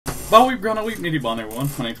Ball Weep, Ground Weep, Nitty Bond, everyone.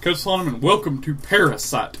 My name's Coach Solanum, and welcome to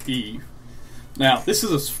Parasite Eve. Now, this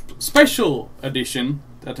is a special edition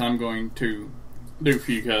that I'm going to do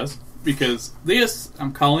for you guys, because this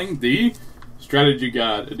I'm calling the Strategy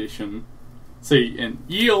Guide Edition. See, in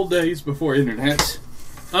ye old days before internet,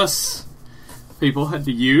 us people had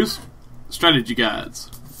to use strategy guides.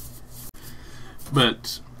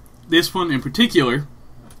 But this one in particular,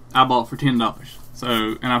 I bought for $10.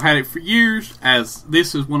 So, and I've had it for years, as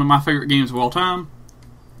this is one of my favorite games of all time.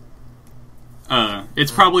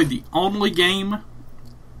 It's probably the only game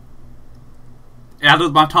out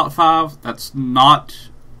of my top 5 that's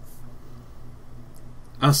not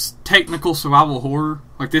a technical survival horror.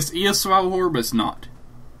 Like, this is survival horror, but it's not.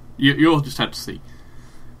 You'll just have to see.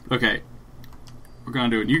 Okay, we're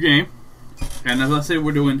going to do a new game. And as I said,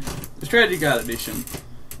 we're doing the Strategy Guide Edition.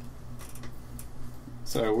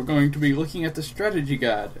 So we're going to be looking at the strategy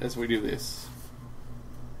guide as we do this.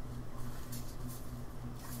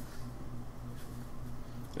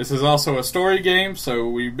 This is also a story game, so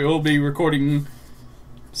we will be recording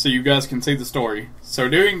so you guys can see the story. So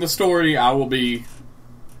during the story, I will be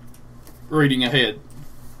reading ahead.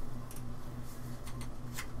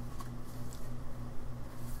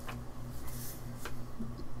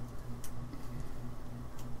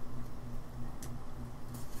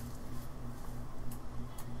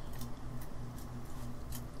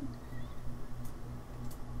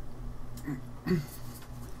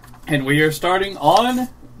 And we are starting on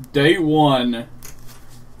day 1,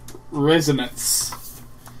 Resonance.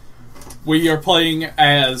 We are playing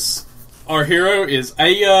as, our hero is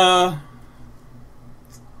Aya,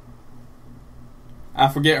 I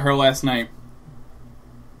forget her last name.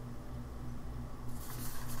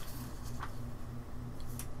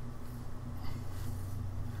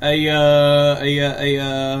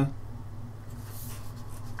 Aya.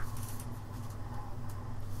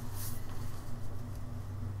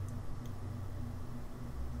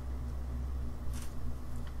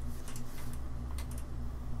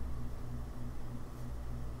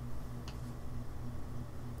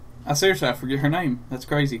 Seriously, I forget her name. That's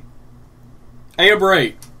crazy. Aya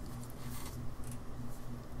Bray.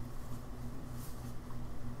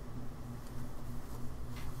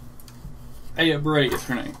 Aya Bray is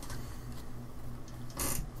her name.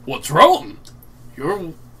 What's wrong?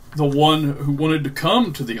 You're the one who wanted to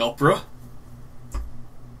come to the opera.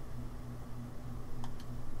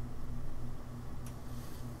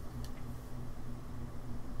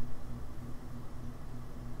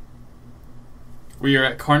 We are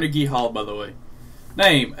at Carnegie Hall, by the way.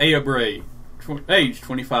 Name, Aya Bray. Age,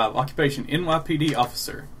 25. Occupation, NYPD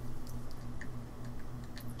officer.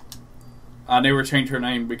 I never changed her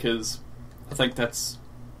name because I think that's...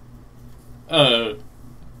 I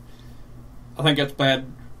think that's bad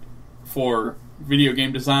for video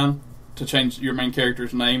game design, to change your main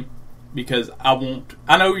character's name. Because I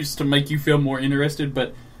know it's to make you feel more interested,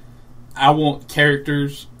 but I want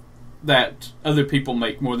characters that other people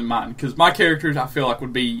make more than mine. Because my characters, I feel like,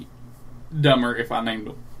 would be dumber if I named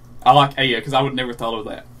them. I like Aya, because I would never thought of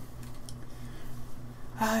that.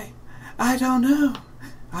 I don't know.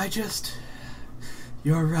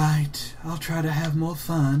 You're right. I'll try to have more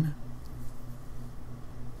fun.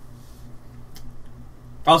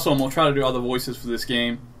 Also, I'm going to try to do all the voices for this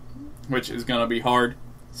game, which is going to be hard.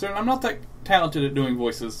 So I'm not that talented at doing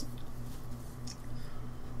voices.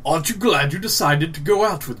 Aren't you glad you decided to go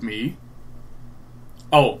out with me?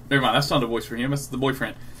 Oh, never mind. That's not a voice for him. That's the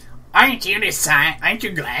boyfriend. Aren't you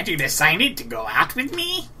glad you decided to go out with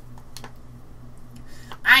me?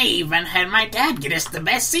 I even had my dad get us the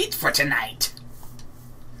best seats for tonight.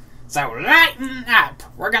 So lighten up.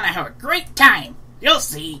 We're gonna have a great time. You'll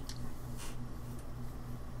see.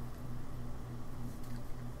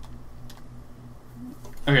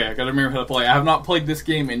 Okay, I gotta remember how to play. I have not played this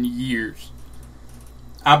game in years.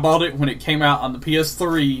 I bought it when it came out on the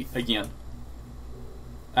PS3 again.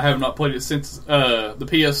 I have not played it since the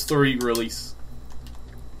PS3 release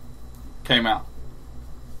came out.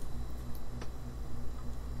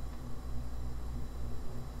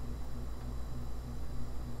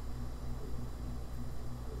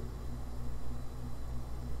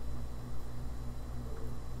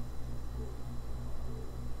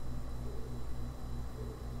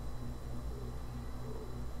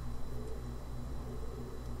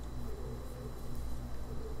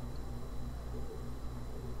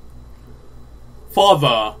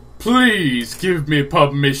 Father, please give me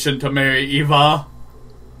permission to marry Eva.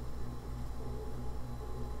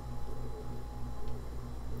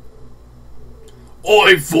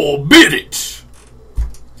 I forbid it!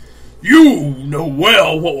 You know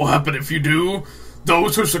well what will happen if you do.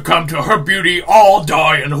 Those who succumb to her beauty all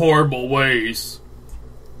die in horrible ways.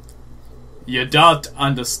 You don't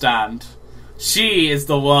understand. She is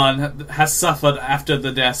the one that has suffered after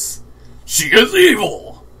the deaths. She is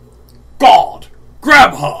evil. God,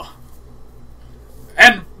 grab her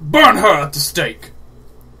and burn her at the stake.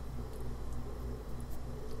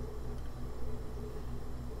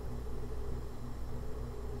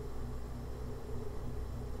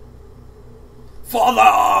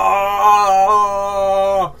 Father!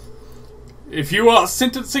 If you are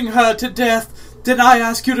sentencing her to death, then I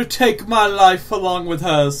ask you to take my life along with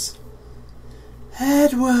hers.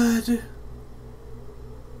 Edward.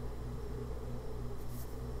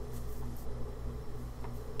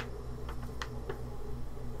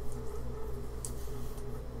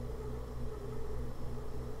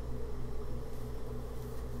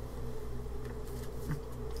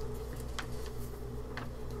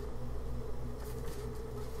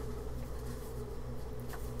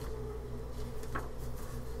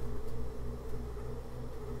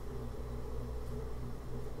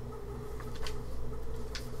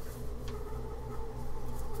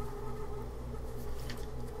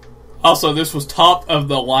 Also, this was top of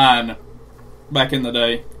the line back in the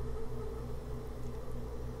day.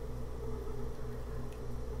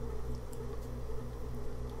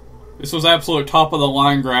 This was absolute top of the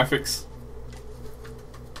line graphics.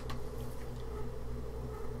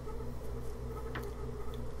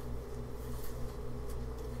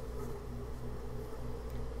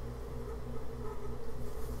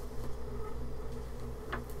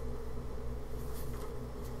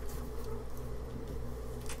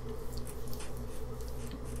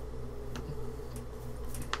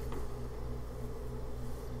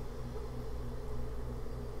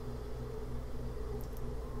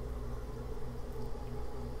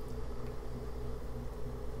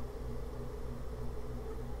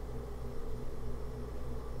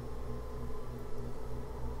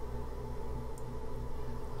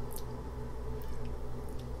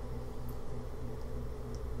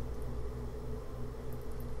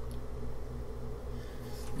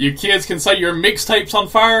 You kids can say your mixtape's on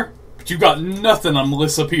fire, but you got nothing on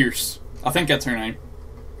Melissa Pierce. I think that's her name.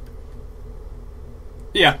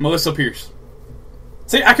 Yeah, Melissa Pierce.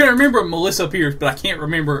 See, I can remember Melissa Pierce, but I can't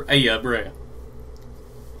remember Aya Brea.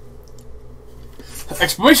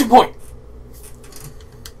 Exclamation point!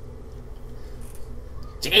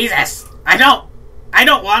 Jesus! I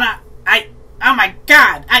don't wanna... Oh my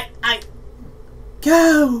God!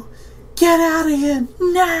 Go! Get out of here,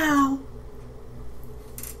 now!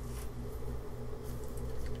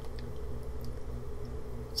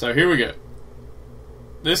 So here we go.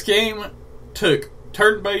 This game took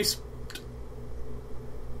turn-based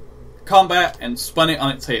combat and spun it on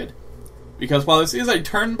its head. Because while this is a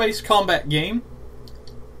turn-based combat game,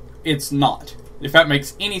 it's not. If that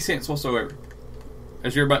makes any sense whatsoever.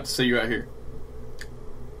 As you're about to see right here.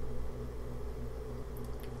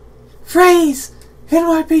 Freeze!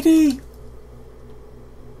 NYPD!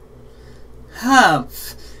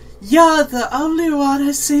 Humph, you're the only one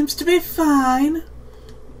who seems to be fine.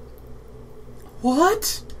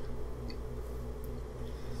 What?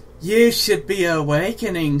 You should be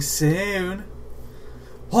awakening soon.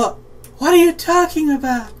 What are you talking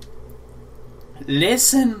about?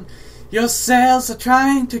 Listen, your cells are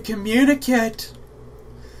trying to communicate.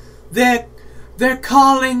 They're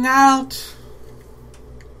calling out.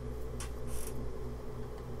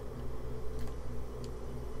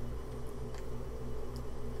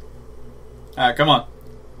 Alright, come on.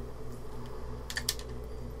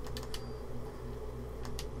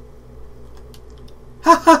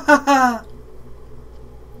 Ha ha ha ha!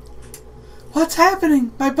 What's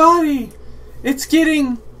happening? My body! It's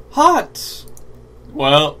getting hot!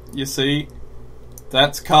 Well, you see,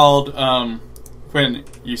 that's called, when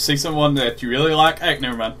you see someone that you really like. Hey,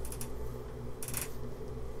 never mind.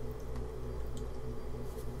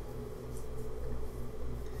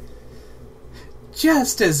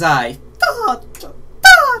 Just as I thought!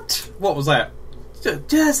 What was that?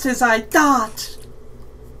 Just as I thought!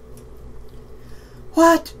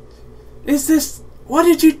 What is this? What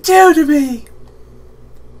did you do to me?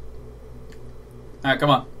 Alright, come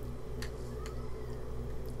on.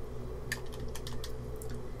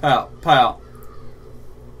 Pow.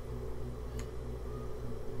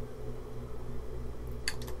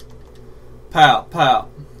 Pow.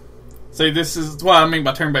 See, this is what I mean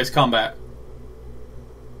by turn-based combat.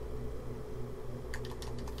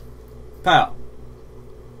 Pow.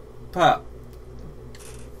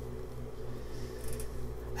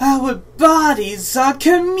 Our bodies are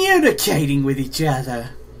communicating with each other.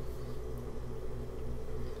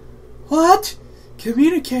 What?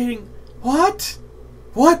 Communicating? What?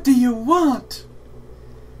 What do you want?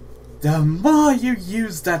 The more you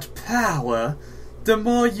use that power, the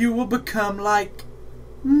more you will become like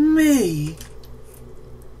me.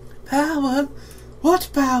 Power? What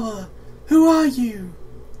power? Who are you?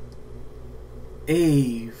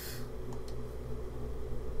 Eve.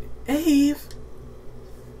 Eve?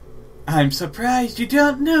 I'm surprised you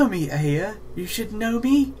don't know me, Aya. You should know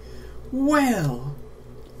me well.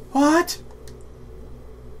 What?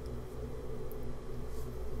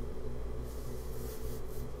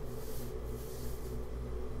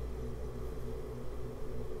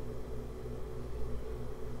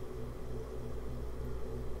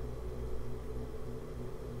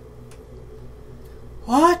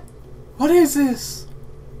 What? What is this?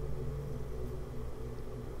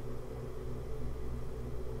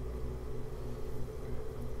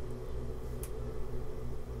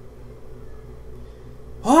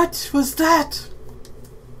 What was that?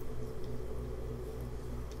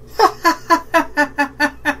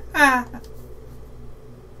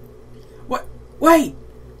 Wait!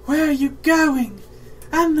 Where are you going?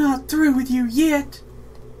 I'm not through with you yet.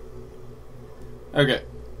 Okay.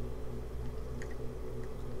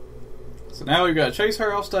 So now we've got to chase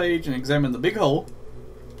her off stage and examine the big hole.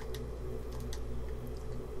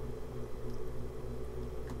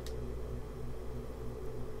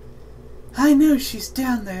 I know she's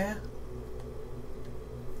down there.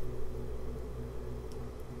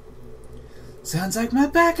 Sounds like my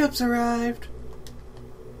backup's arrived.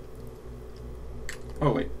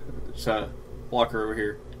 Oh wait, there's a locker over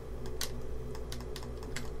here.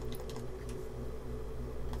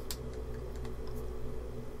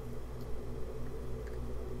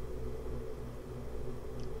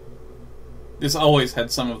 This always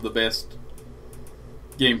had some of the best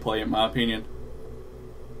gameplay, in my opinion.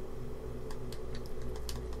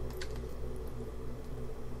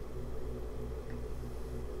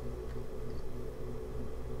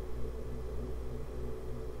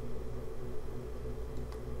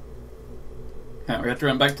 Now we have to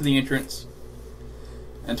run back to the entrance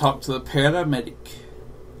and talk to the paramedic.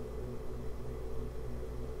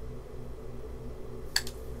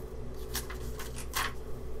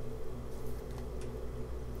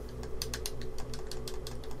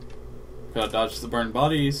 Gotta dodge the burned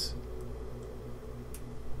bodies.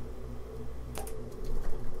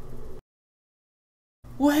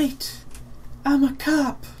 Wait! I'm a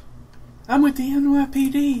cop. I'm with the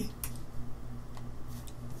NYPD.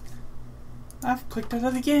 I've clicked out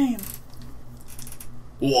of the game.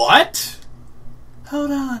 What?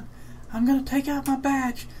 Hold on. I'm gonna take out my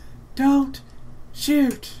badge. Don't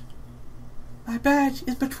shoot. My badge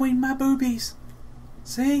is between my boobies.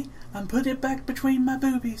 See? I'm putting it back between my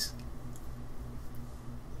boobies.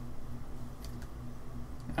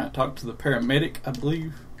 I talked to the paramedic, I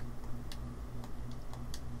believe.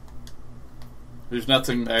 There's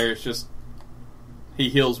nothing there, it's just he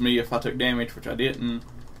heals me if I took damage, which I didn't.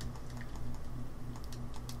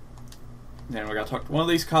 Then we gotta talk to one of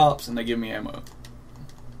these cops and they give me ammo.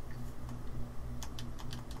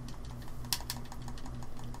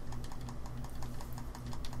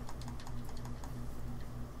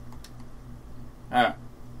 Alright.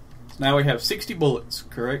 So now we have 60 bullets,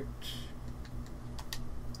 correct?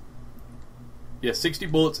 Yeah, 60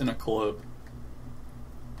 bullets in a club.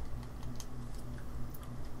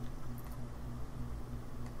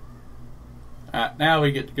 Alright, now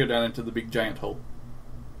we get to go down into the big giant hole.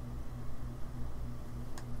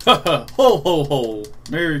 Ha ha! Ho ho ho!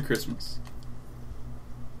 Merry Christmas.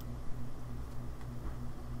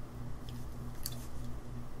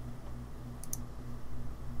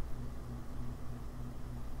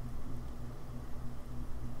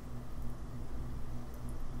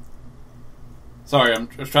 Sorry, I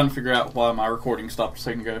was trying to figure out why my recording stopped a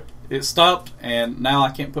second ago. It stopped, and now I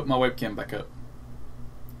can't put my webcam back up.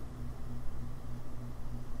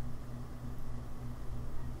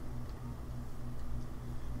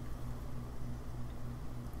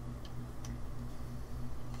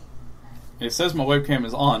 It says my webcam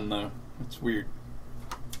is on, though. It's weird.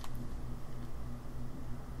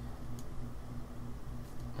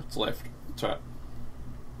 What's left? That's right.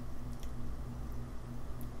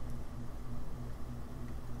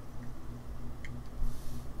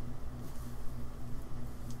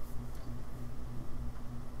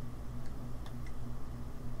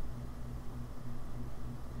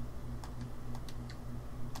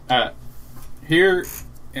 Alright. Here,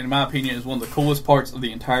 in my opinion, is one of the coolest parts of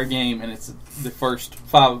the entire game, and it's the first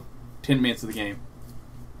 5-10 minutes of the game.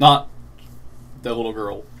 Not the little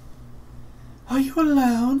girl. Are you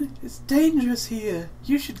alone? It's dangerous here.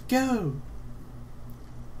 You should go.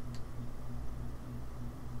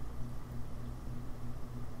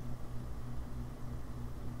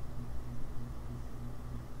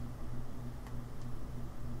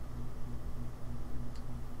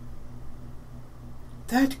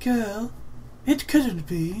 That girl? It couldn't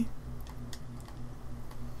be.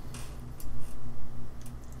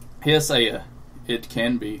 Yes, Aya. It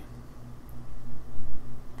can be.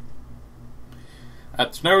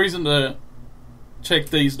 That's no reason to check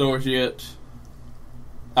these doors yet.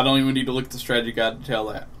 I don't even need to look at the strategy guide to tell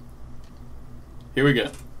that. Here we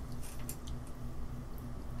go.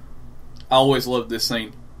 I always loved this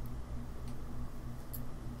scene.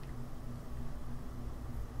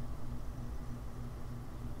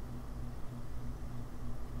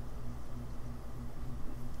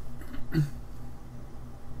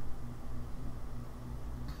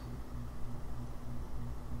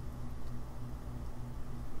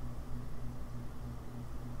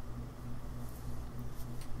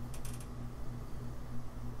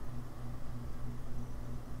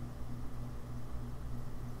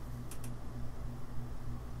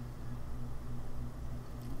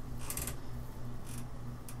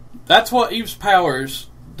 That's what Eve's powers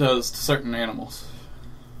does to certain animals.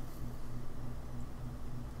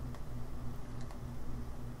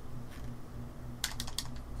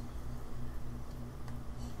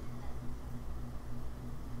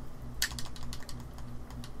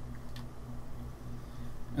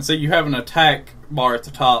 And so you have an attack bar at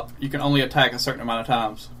the top. You can only attack a certain amount of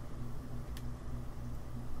times.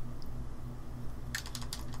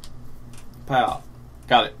 Pow.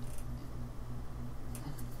 Got it.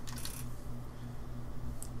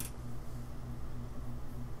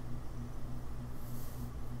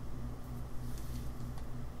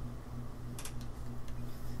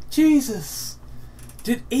 Jesus!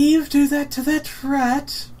 Did Eve do that to that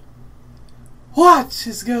rat? What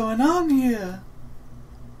is going on here?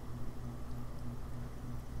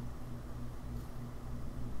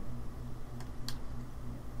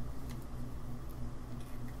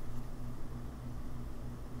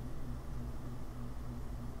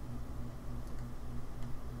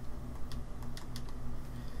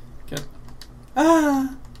 Okay.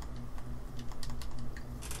 Ah!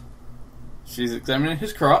 She's examining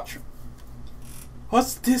his crotch.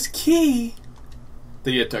 What's this key?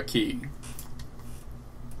 Theater key.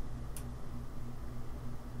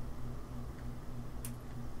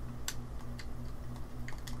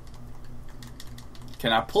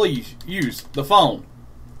 Can I please use the phone?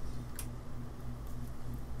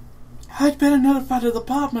 I'd better notify the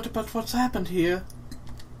department about what's happened here.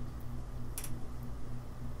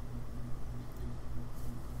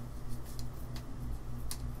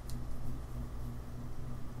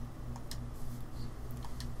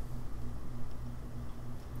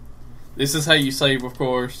 This is how you save, of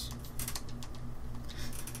course.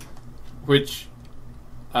 Which,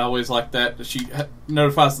 I always like that. She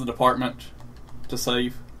notifies the department to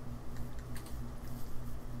save.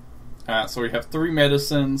 Alright, so we have 3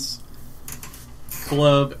 medicines.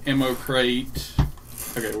 Club, ammo crate.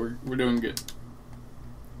 Okay, we're doing good.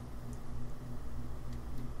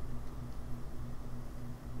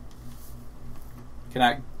 Can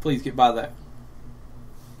I please get by that?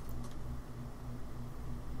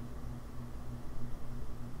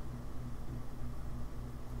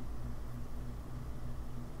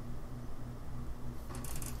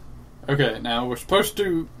 Okay, now we're supposed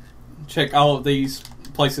to check all of these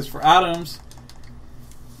places for items.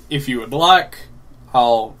 If you would like,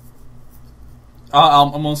 I'm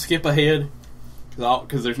gonna skip ahead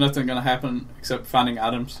because there's nothing gonna happen except finding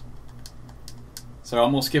items. So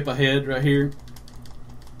I'm gonna skip ahead right here,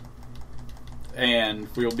 and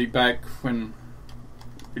we'll be back when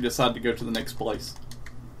we decide to go to the next place.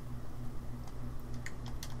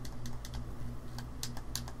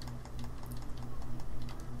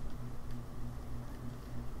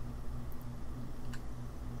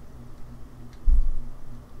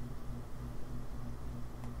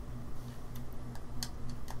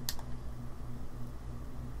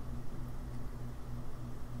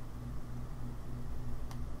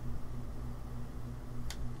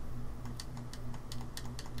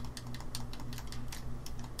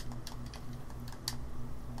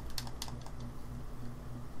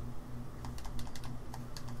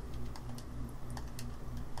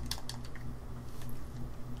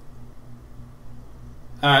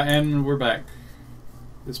 And we're back.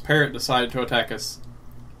 This parrot decided to attack us.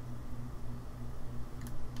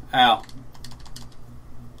 Ow.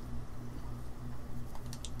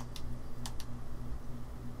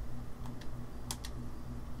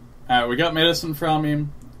 Alright, we got medicine from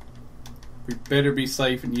him. We better be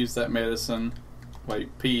safe and use that medicine.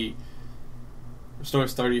 Wait, P.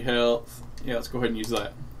 Restores 30 health. Yeah, let's go ahead and use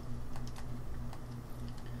that.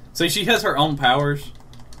 See, she has her own powers,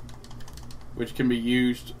 which can be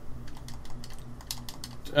used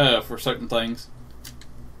for certain things.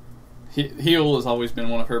 Heal has always been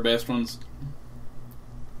one of her best ones.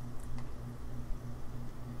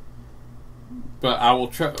 But I will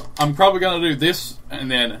try. I'm probably going to do this,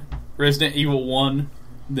 and then Resident Evil 1,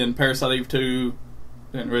 then Parasite Eve 2,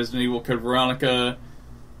 then Resident Evil Code Veronica,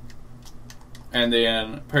 and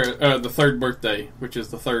then the third birthday, which is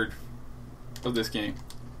the third of this game.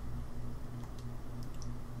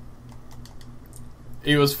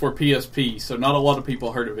 It was for PSP, so not a lot of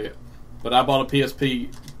people heard of it. But I bought a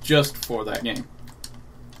PSP just for that game.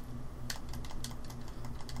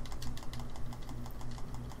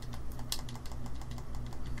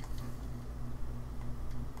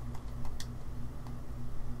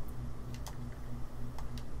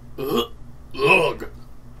 Ugh. Ugh.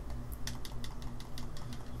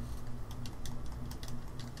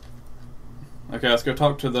 Okay, let's go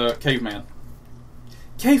talk to the caveman.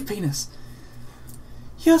 Cave penis.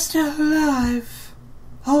 You're still alive.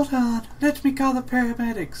 Hold on. Let me call the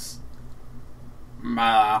paramedics.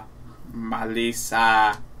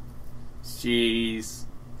 Melissa. She's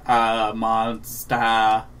a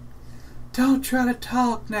monster. Don't try to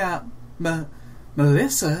talk now.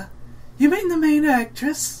 Melissa? You mean the main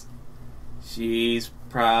actress? She's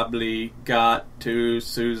probably got to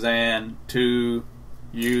Suzanne too.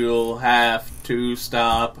 You'll have to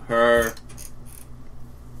stop her.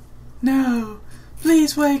 No.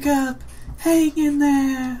 Please wake up. Hang in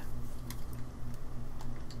there.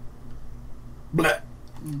 Blah.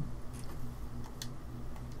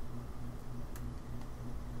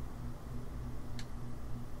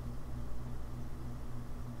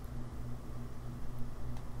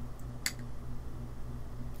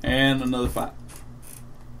 And another fight.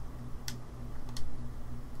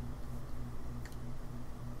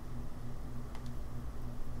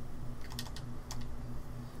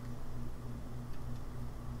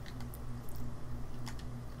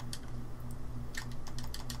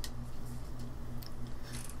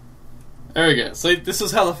 There we go. See, this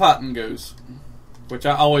is how the fighting goes, which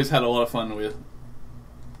I always had a lot of fun with.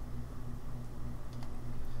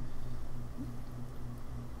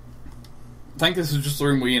 I think this is just the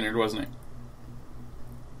room we entered, wasn't it?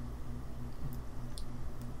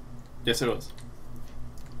 Yes, it was.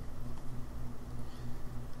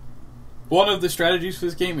 One of the strategies for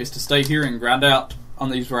this game is to stay here and grind out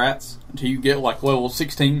on these rats until you get like level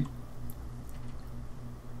 16.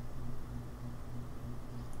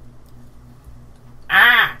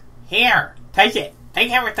 Ah, here, take it.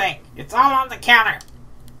 Take everything. It's all on the counter.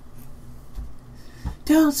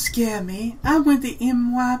 Don't scare me. I'm with the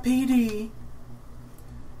NYPD.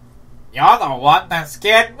 You're the one that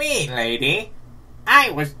scared me, lady.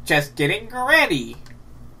 I was just getting ready.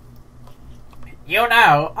 You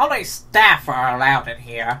know, only staff are allowed in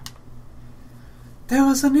here. There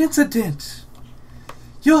was an incident.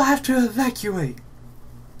 You'll have to evacuate.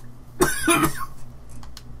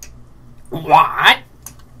 What?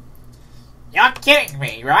 You're kidding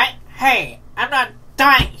me, right? Hey, I'm not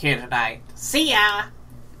dying here tonight. See ya!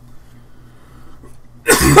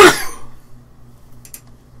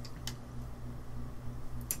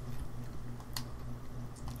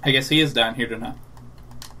 I guess he is down here tonight.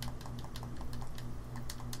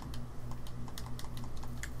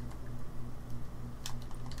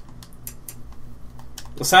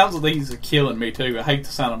 The sounds of these are killing me too. I hate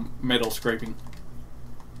the sound of metal scraping.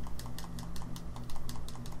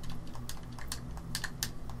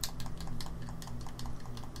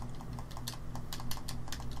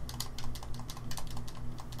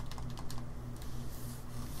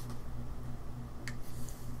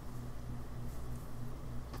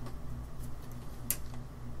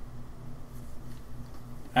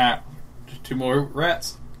 Ah, just two more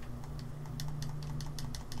rats.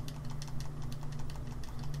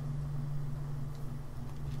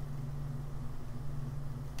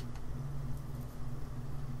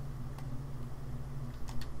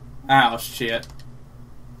 Oh, shit.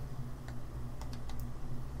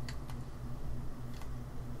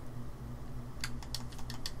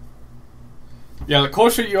 Yeah, the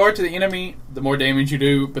closer you are to the enemy, the more damage you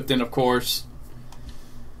do, but then, of course,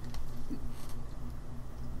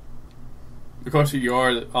 the closer you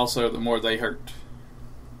are, also, the more they hurt.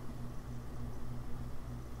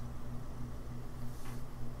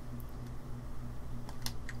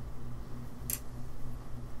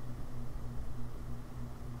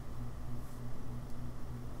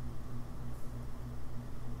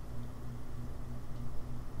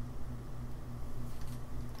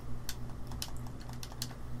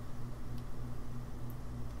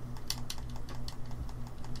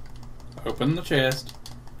 Open the chest.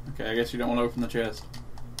 Okay, I guess you don't want to open the chest.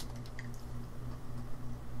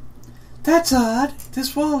 That's odd.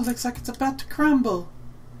 This wall looks like it's about to crumble.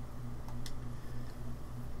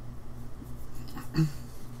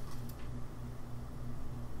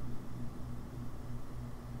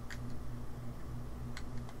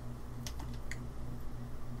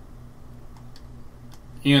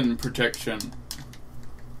 in protection.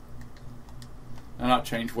 And not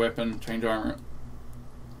change weapon, change armor.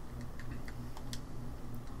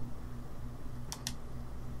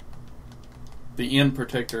 The in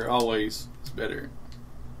protector always is better.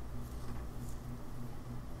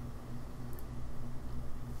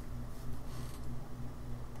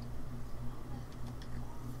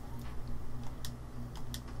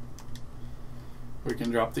 We can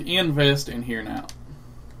drop the in vest in here now.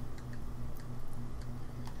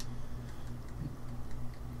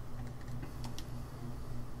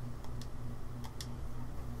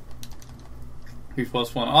 He's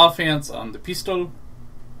 +1 offense on the pistol.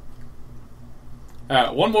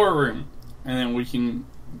 One more room, and then we can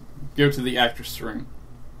go to the actress room.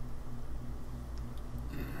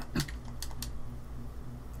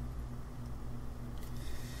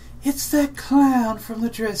 It's that clown from the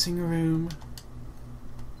dressing room.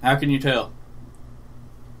 How can you tell?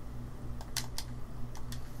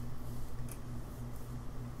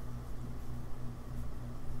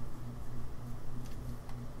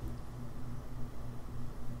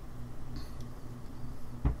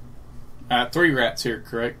 Three rats here,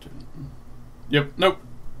 correct? Yep, nope.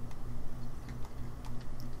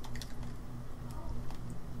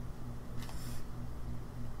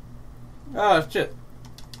 Ah, shit.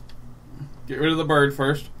 Get rid of the bird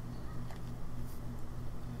first.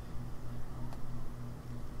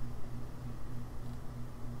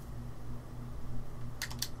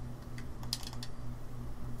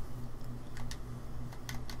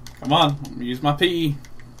 Come on, I'm gonna use my PE.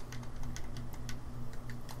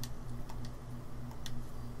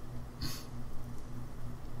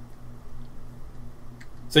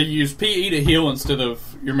 So you use PE to heal instead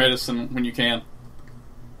of your medicine when you can.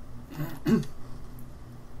 There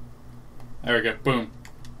we go. Boom.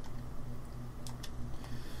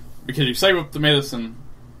 Because you save up the medicine.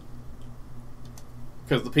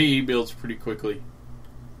 Because the PE builds pretty quickly.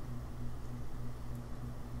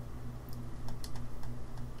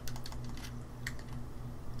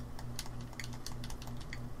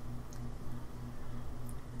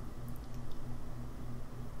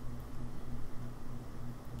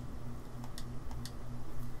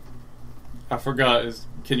 I forgot.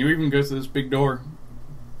 Can you even go to this big door?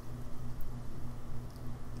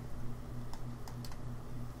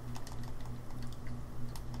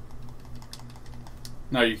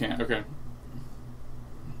 No, you can't. Okay.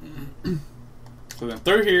 So then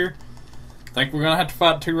through here, I think we're going to have to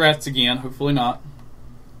fight 2 rats again. Hopefully not.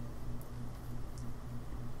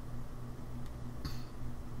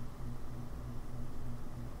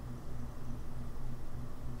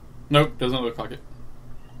 Nope, doesn't look like it.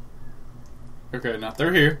 Okay, now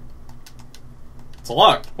through here. It's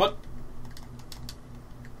locked. What?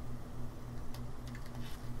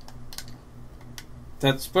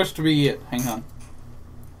 That's supposed to be it. Hang on.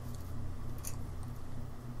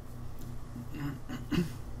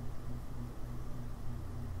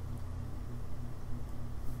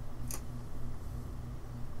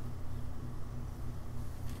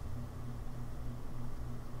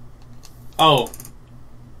 Oh.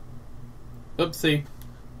 Oopsie.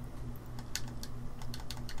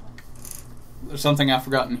 There's something I've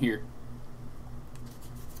forgotten here.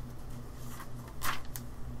 I'm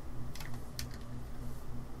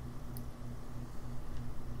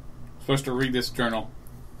supposed to read this journal.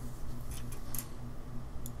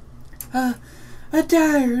 A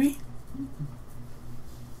diary.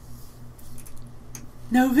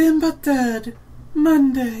 November 3rd,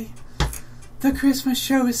 Monday. The Christmas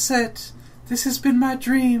show is set. This has been my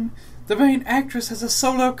dream. The main actress has a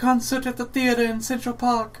solo concert at the theater in Central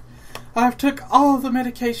Park. I've took all the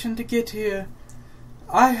medication to get here.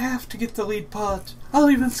 I have to get the lead part. I'll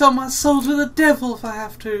even sell my soul to the devil if I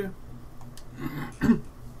have to.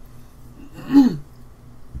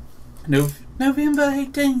 November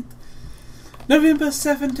 18th. November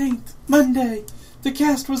 17th, Monday. The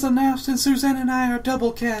cast was announced and Suzanne and I are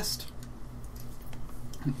double cast.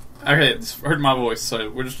 Okay, this heard my voice, so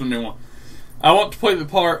we're just a new one. I want to play the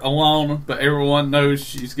part alone, but everyone knows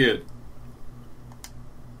she's good.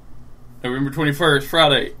 November 21st,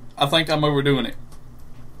 Friday. I think I'm overdoing it.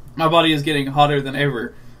 My body is getting hotter than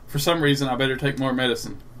ever. For some reason, I better take more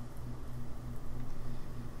medicine.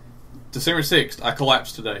 December 6th, I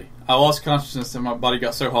collapsed today. I lost consciousness and my body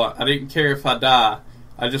got so hot. I didn't care if I die.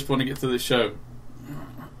 I just want to get through this show.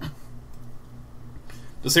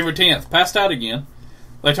 December 10th, passed out again.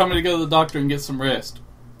 They told me to go to the doctor and get some rest.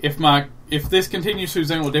 If this continues,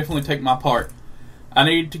 Suzanne will definitely take my part. I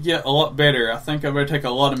need to get a lot better. I think I better take a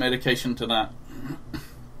lot of medication tonight.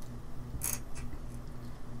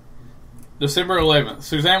 December 11th.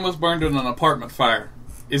 Suzanne was burned in an apartment fire.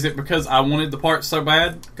 Is it because I wanted the part so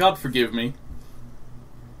bad? God forgive me.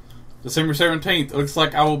 December 17th. It looks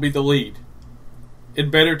like I will be the lead. I'd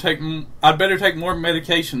better take more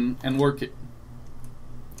medication and work it.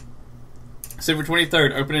 December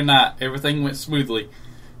 23rd. Opening night. Everything went smoothly.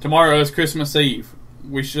 Tomorrow is Christmas Eve.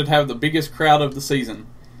 We should have the biggest crowd of the season.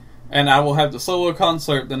 And I will have the solo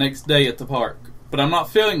concert the next day at the park. But I'm not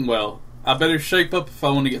feeling well. I better shape up if I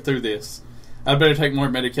want to get through this. I better take more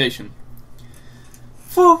medication.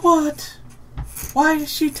 For what? Why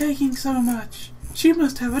is she taking so much? She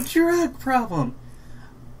must have a drug problem.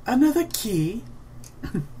 Another key?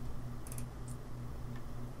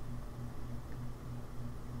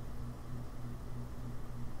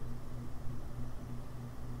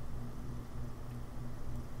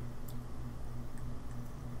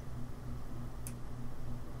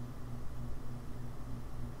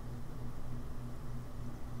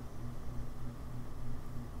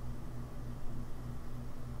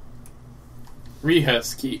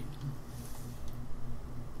 Rehearse key.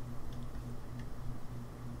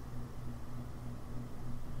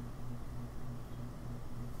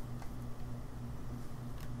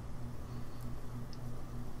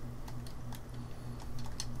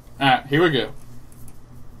 Alright, here we go.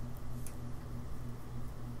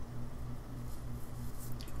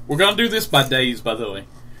 We're going to do this by days, by the way.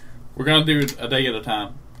 We're going to do it a day at a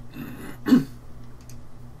time.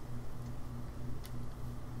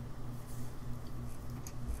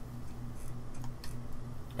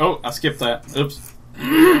 Oh, I skipped that. Oops.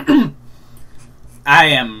 I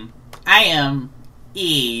am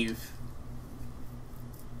Eve.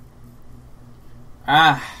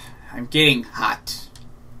 I'm getting hot.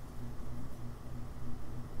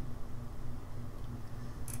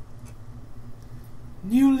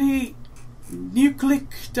 Nucleic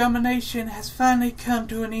domination has finally come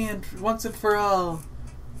to an end once and for all.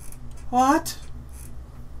 What?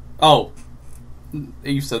 Oh.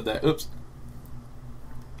 You said that. Oops.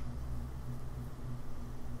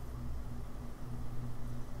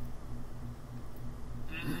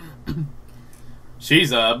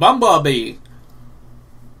 She's a bumblebee.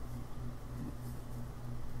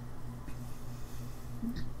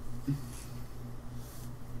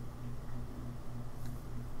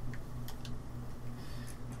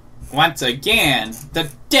 Once again, the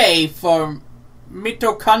day for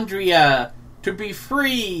mitochondria to be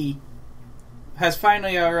free has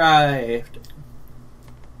finally arrived.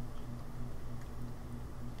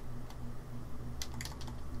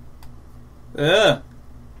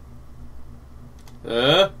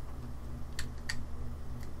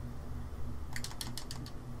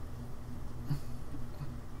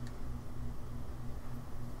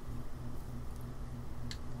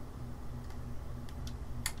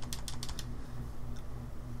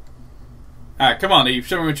 Alright, come on, Eve.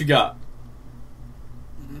 Show me what you got.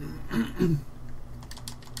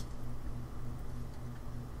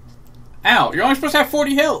 Ow, you're only supposed to have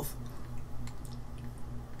 40 health.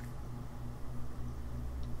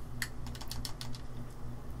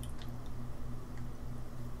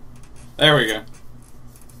 There we go.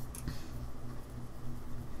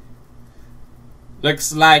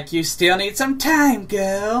 Looks like you still need some time,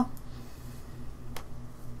 girl.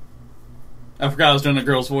 I forgot I was doing a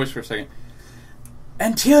girl's voice for a second.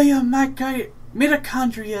 Until your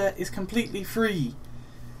mitochondria is completely free.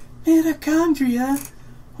 Mitochondria?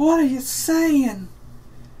 What are you saying?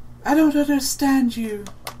 I don't understand you.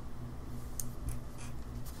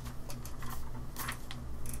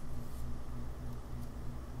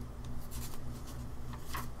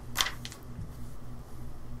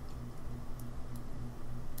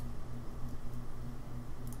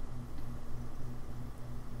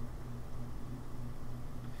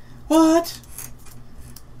 What?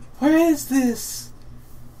 Where is this?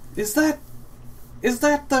 Is that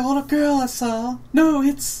the little girl I saw? No,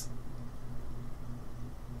 it's...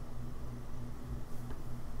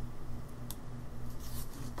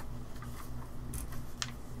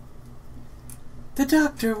 The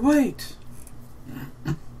doctor, wait.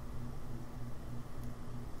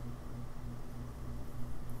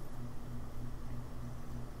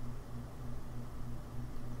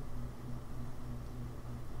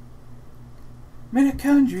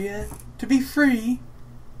 Mitochondria to be free.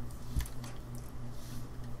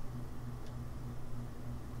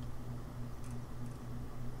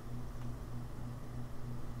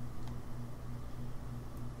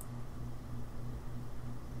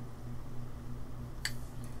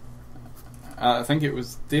 I think it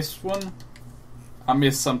was this one. I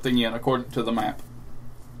missed something in according to the map.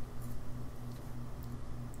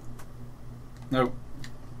 Nope.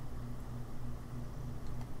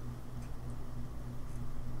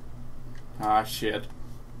 Ah, shit.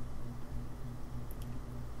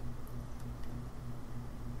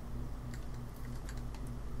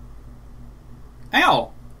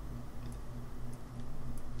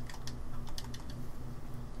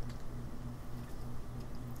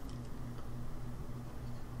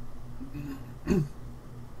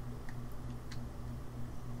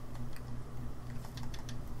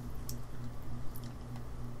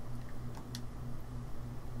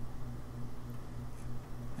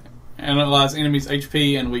 Analyze enemies'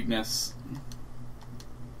 HP and weakness.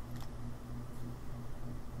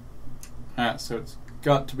 Alright, so it's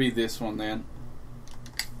got to be this one then.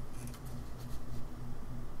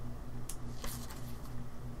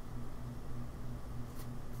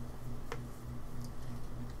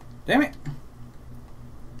 Damn it!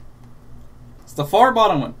 It's the far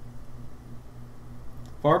bottom one.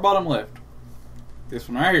 Far bottom left. This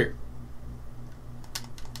one right here.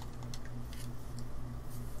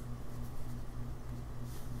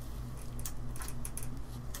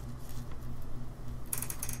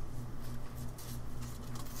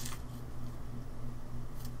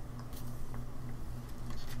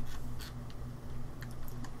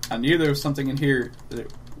 I knew there was something in here that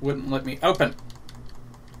it wouldn't let me open.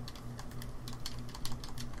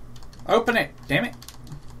 Open it, damn it.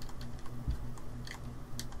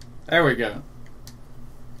 There we go.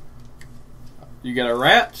 You got a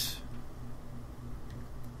rat.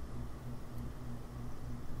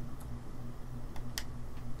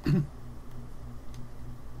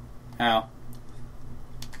 Ow.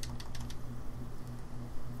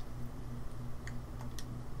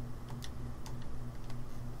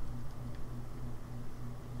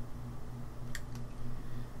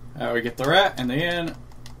 We get the rat, and then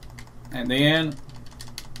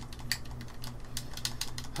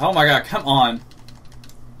oh my god, come on.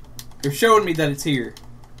 You're showing me that it's here.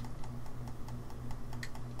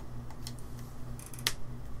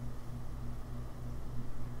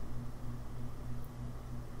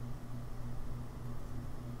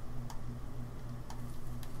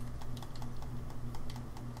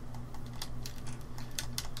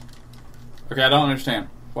 Okay, I don't understand.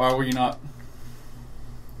 Why were you not...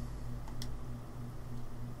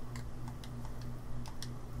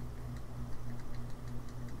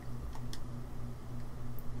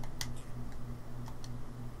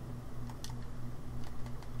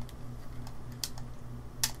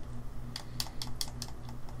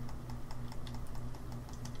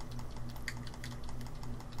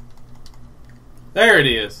 There it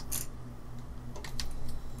is.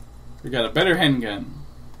 We got a better handgun.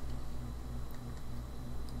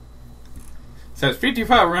 It says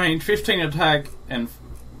 55 range, 15 attack, and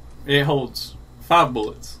it holds 5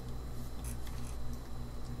 bullets.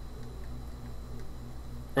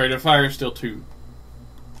 Rate of fire is still 2.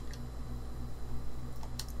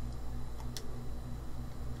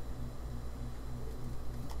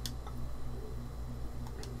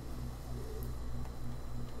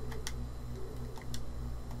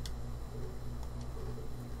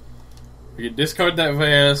 We can discard that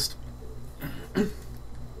vest.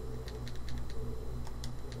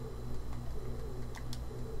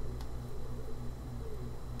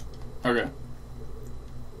 Okay.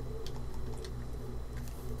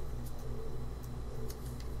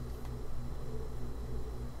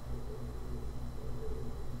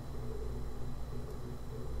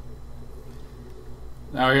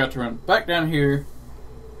 Now we have to run back down here.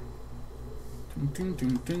 Dun, dun,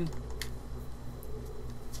 dun, dun.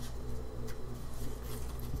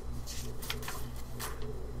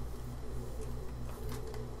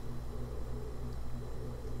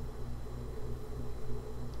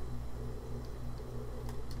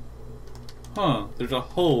 Huh, there's a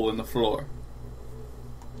hole in the floor.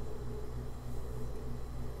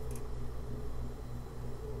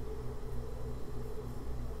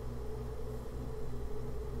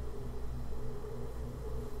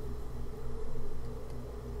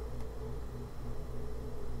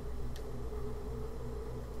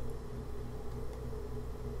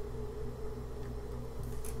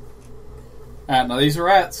 Alright, now these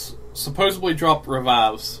rats supposedly drop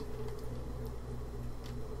revives.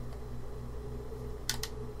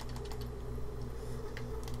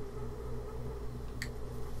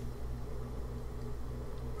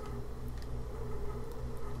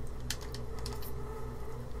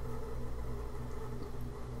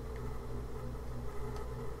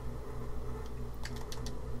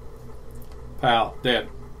 Pal, dead.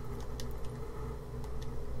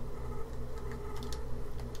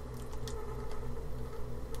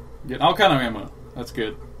 Getting all kind of ammo. That's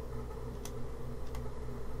good.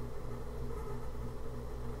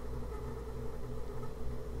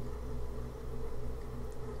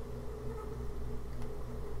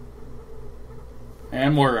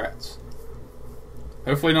 And more rats.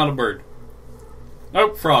 Hopefully not a bird.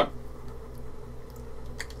 Nope, frog.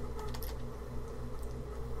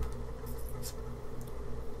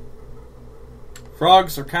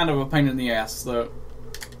 Frogs are kind of a pain in the ass, though.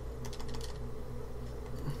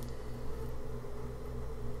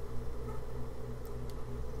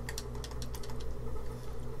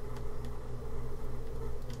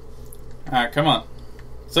 Alright, come on.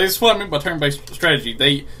 So this is what I mean by turn-based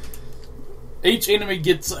strategy. Each enemy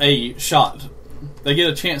gets a shot. They get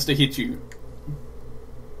a chance to hit you.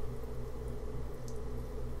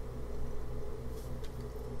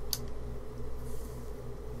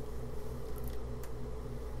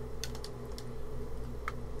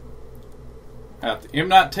 The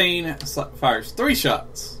M19 fires 3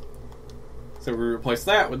 shots. So we replace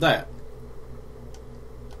that with that.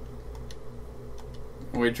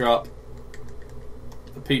 And we drop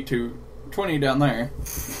the P220 down there.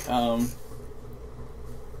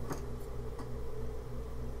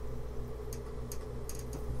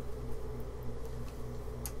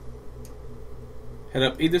 Head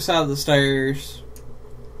up either side of the stairs.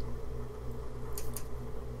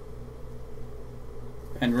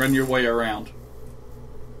 And run your way around.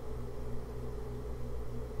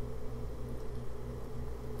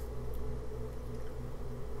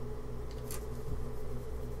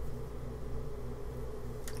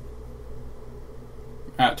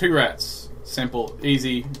 Alright, 2 rats. Simple,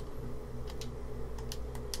 easy.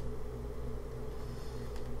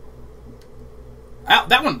 Ow,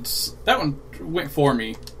 that one went for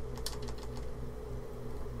me.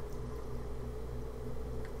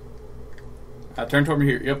 Turn toward me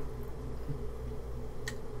here. Yep.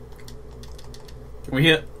 Can we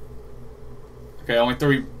hit? Okay, only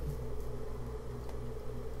 3.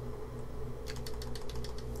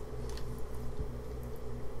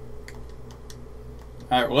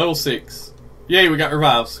 Alright, we're level 6. Yay, we got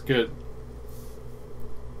revives. Good.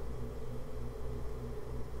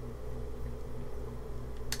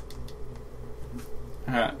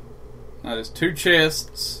 Alright. Now there's 2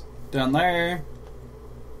 chests down there.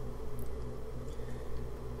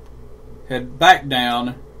 Head back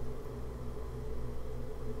down.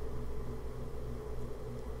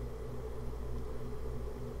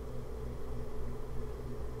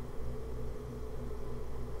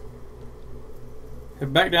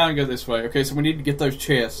 Head back down and go this way. Okay, so we need to get those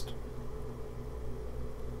chests.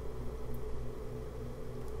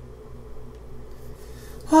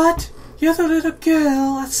 What? You're the little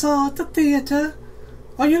girl I saw at the theater?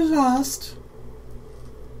 Are you lost?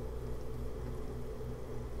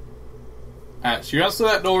 Alright, she runs through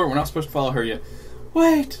that door. We're not supposed to follow her yet.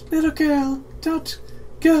 Wait, little girl, don't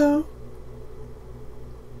go.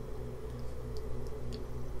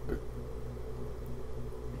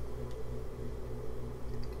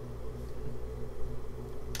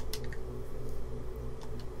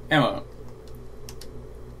 Ammo.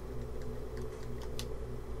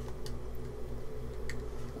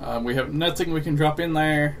 We have nothing we can drop in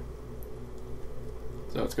there.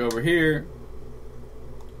 So let's go over here.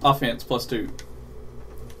 Offense +2.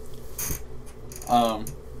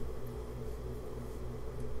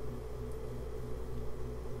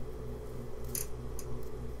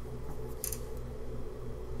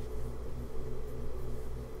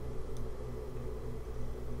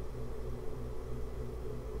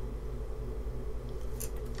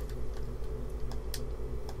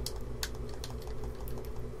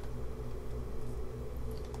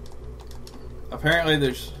 Apparently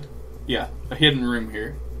there's, a hidden room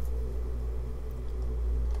here.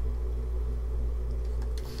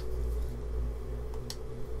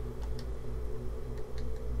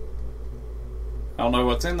 I don't know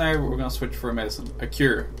what's in there, but we're going to switch for a medicine. A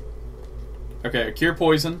cure. Okay, a cure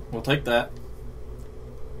poison. We'll take that.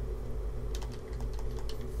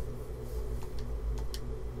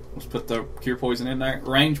 Let's put the cure poison in there.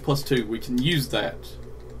 Range +2. We can use that.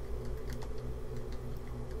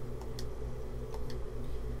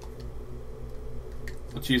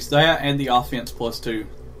 Let's use that and the offense +2.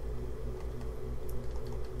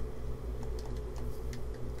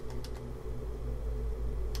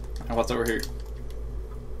 And what's over here?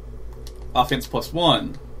 Offense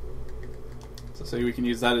 +1. So see, we can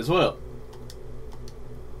use that as well.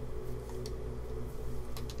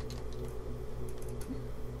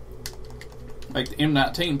 Make the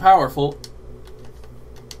M19 powerful.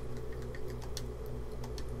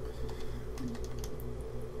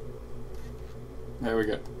 There we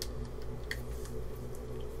go.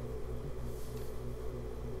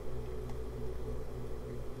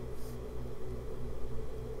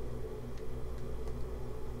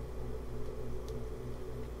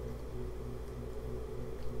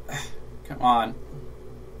 Come on.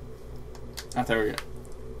 Ah, there we go.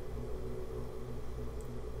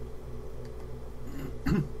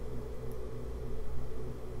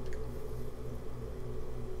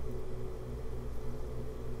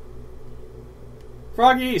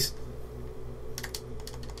 Froggies!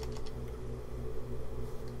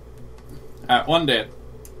 Alright, one dead.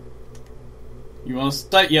 You wanna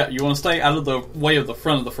stay? Yeah, you wanna stay out of the way of the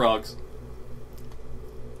front of the frogs.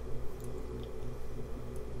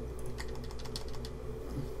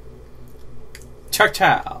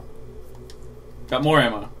 Cha-cha. Got more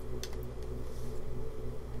ammo.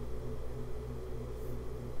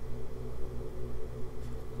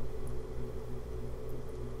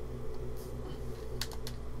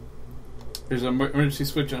 There's an emergency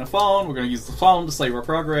switch on a phone. We're going to use the phone to save our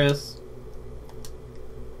progress.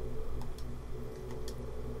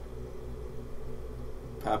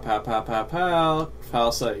 Pow, pow, pow, pow, pow.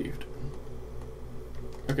 File saved.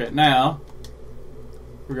 Okay, now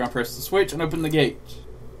we're going to press the switch and open the gate.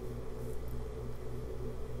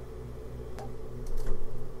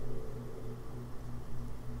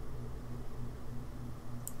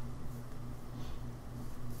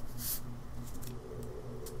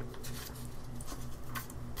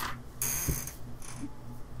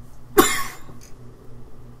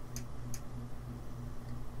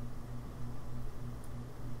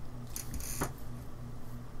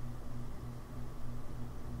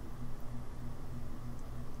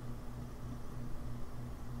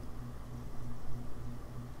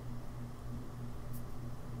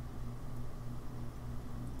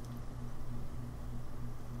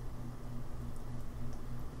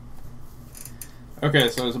 Okay,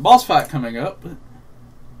 so there's a boss fight coming up.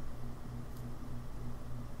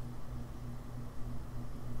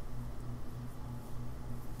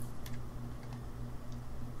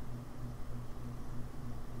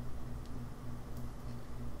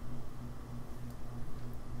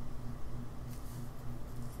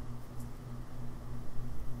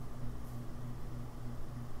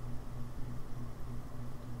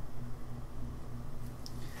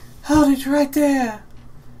 Hold it right there.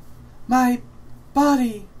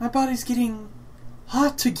 My body's getting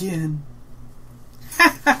hot again.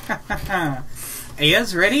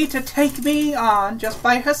 Is ready to take me on just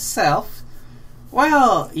by herself?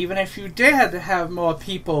 Well, even if you did have more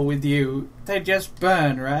people with you, they'd just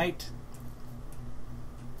burn, right?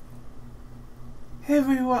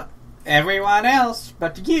 Everyone else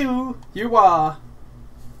but you are.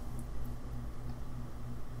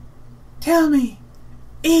 Tell me,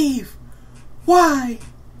 Eve, why?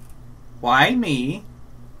 Why me?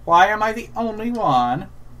 Why am I the only one?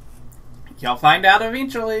 You'll find out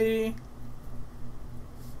eventually.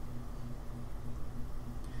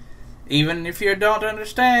 Even if you don't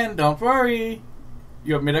understand, don't worry.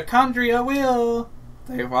 Your mitochondria will.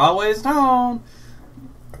 They've always known.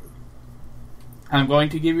 I'm going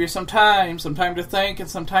to give you some time to think, and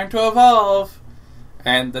some time to evolve.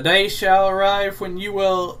 And the day shall arrive when you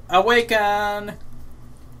will awaken.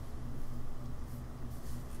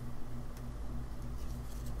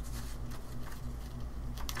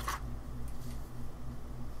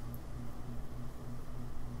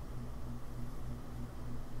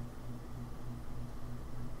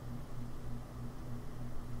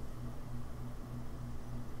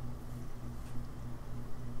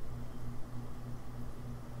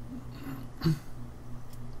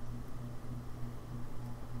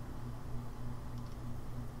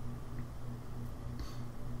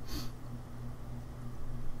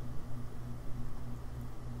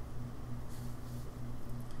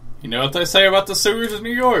 You know what they say about the sewers in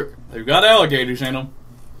New York? They've got alligators in them.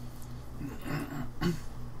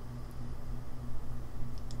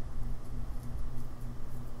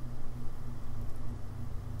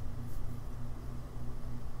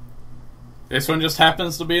 This one just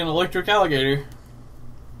happens to be an electric alligator.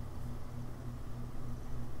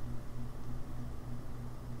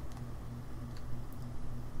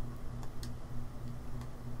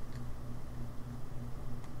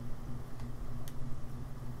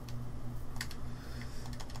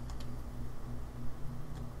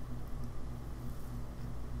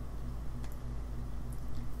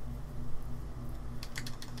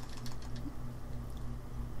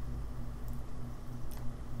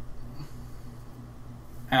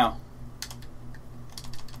 Ow.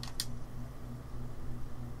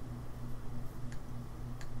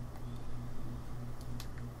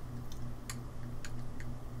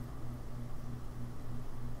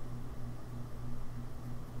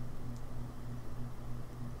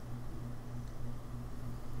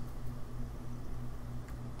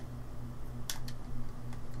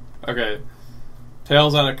 Okay.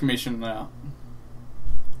 Tail's out of commission now.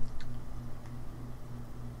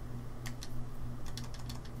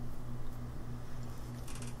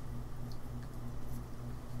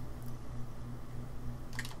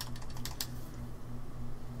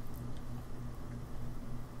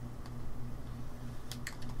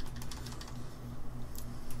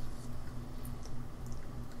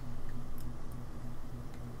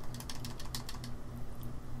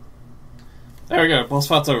 There we go, boss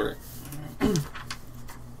fight's over.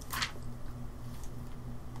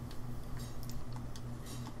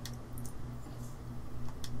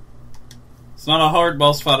 It's not a hard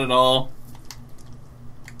boss fight at all.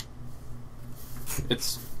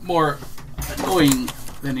 It's more annoying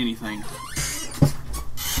than anything.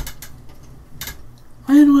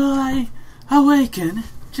 When will I awaken?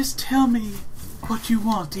 Just tell me what you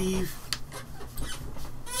want, Eve.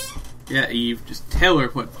 Yeah, Eve, just tell her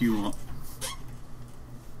what you want.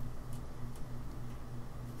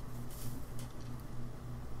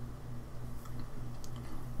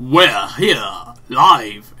 We're here,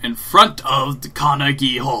 live, in front of the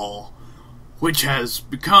Carnegie Hall, which has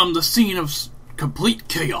become the scene of complete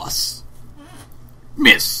chaos.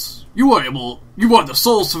 Miss, you are the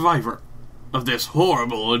sole survivor of this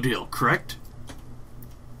horrible ordeal, correct?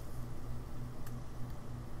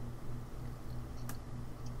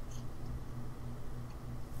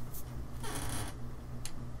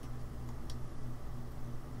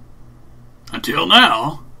 Until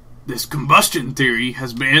now, this combustion theory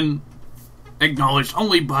has been acknowledged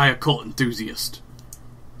only by occult enthusiasts.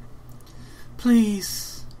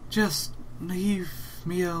 Please, just leave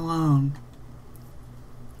me alone.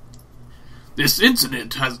 This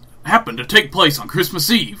incident has happened to take place on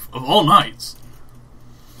Christmas Eve, of all nights.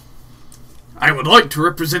 I would like to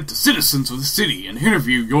represent the citizens of the city and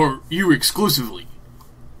interview you exclusively.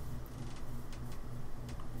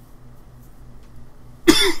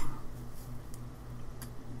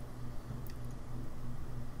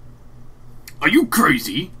 Are you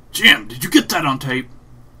crazy? Jim, did you get that on tape?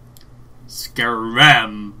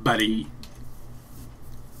 Scram, buddy.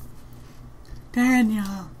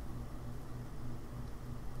 Daniel.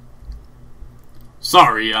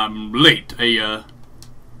 Sorry, I'm late.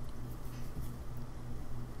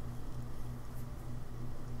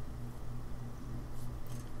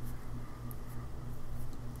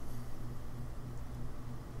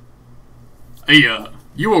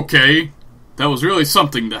 You okay? That was really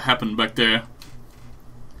something that happened back there.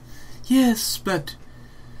 Yes, but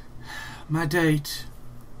my date.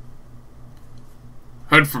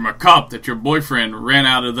 Heard from a cop that your boyfriend ran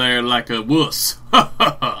out of there like a wuss. Ha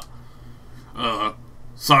ha ha.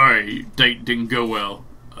 Sorry, date didn't go well.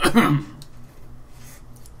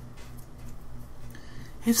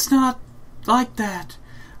 It's not like that.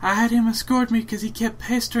 I had him escort me because he kept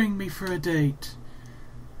pestering me for a date.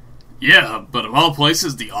 Yeah, but of all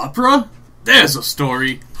places, the opera? There's a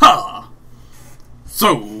story. Ha!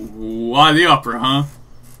 So, why the opera, huh?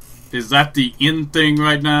 Is that the in thing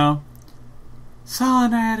right now? Saw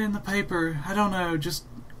an ad in the paper. I don't know, just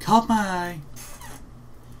caught my eye.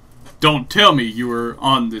 Don't tell me you were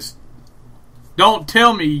on this... Don't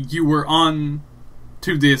tell me you were on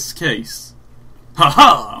to this case.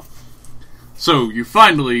 Ha-ha! So, you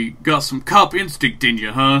finally got some cop instinct in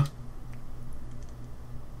you, huh?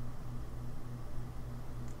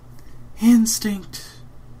 Instinct.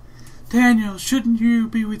 Daniel, shouldn't you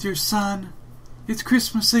be with your son? It's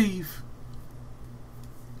Christmas Eve.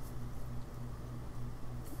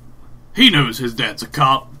 He knows his dad's a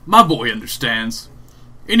cop. My boy understands.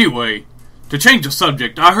 Anyway, to change the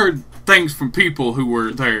subject, I heard things from people who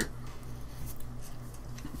were there.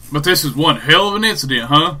 But this is one hell of an incident,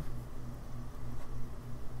 huh?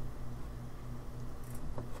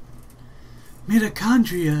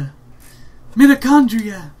 Mitochondria.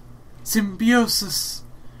 Symbiosis.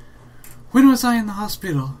 When was I in the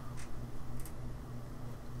hospital?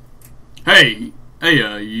 Hey,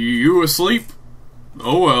 you asleep?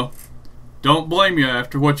 Oh well. Don't blame you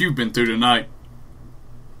after what you've been through tonight.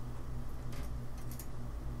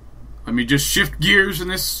 Let me just shift gears in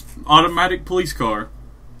this automatic police car.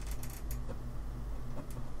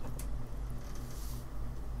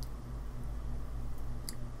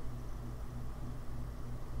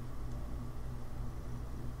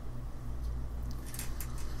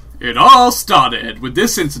 It all started with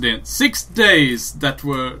this incident, 6 days that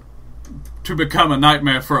were to become a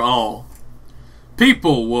nightmare for all.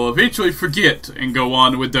 People will eventually forget and go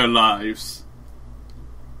on with their lives.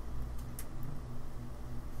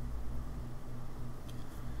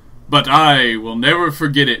 But I will never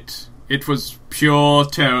forget it. It was pure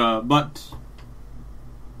terror, but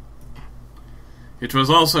it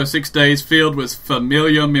was also 6 days filled with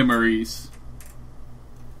familiar memories.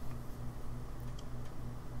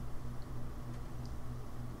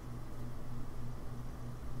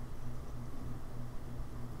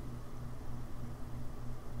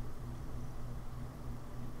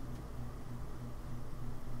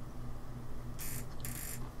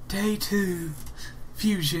 Day 2.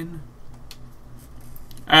 Fusion.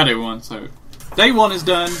 Howdy, everyone. So, day 1 is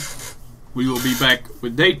done. We will be back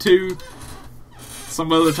with day 2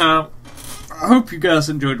 some other time. I hope you guys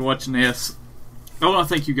enjoyed watching this. I want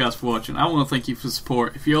to thank you guys for watching. I want to thank you for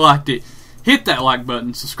support. If you liked it, Hit that like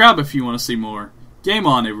button. Subscribe if you want to see more. Game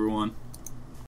on, everyone.